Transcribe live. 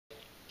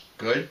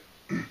Good.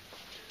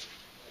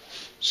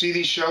 See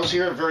these shelves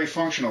here? Very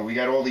functional. We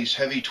got all these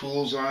heavy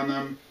tools on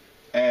them,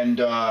 and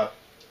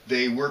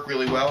they work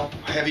really well.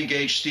 Heavy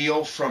gauge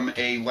steel from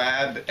a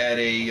lab at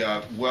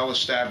a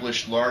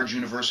well-established large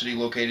university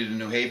located in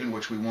New Haven,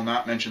 which we will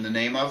not mention the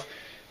name of.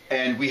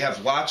 And we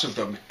have lots of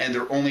them, and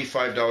they're only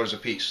 $5 a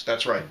piece.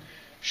 That's right.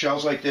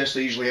 Shelves like this,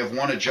 they usually have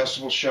one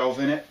adjustable shelf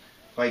in it,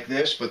 like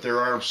this, but there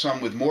are some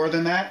with more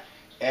than that.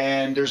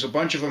 And there's a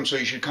bunch of them, so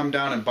you should come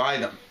down and buy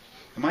them.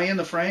 Am I in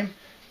the frame?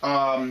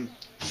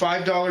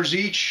 $5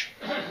 each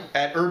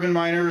at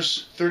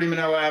Urbanminers, 30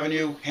 Manila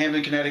Avenue,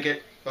 Hamden,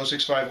 Connecticut,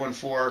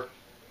 06514.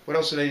 What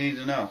else do they need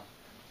to know?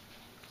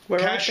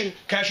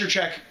 Cash or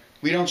check.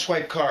 We don't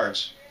swipe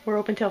cards. We're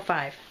open till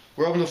 5.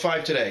 We're open till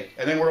 5 today,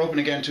 and then we're open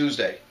again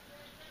Tuesday.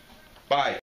 Bye.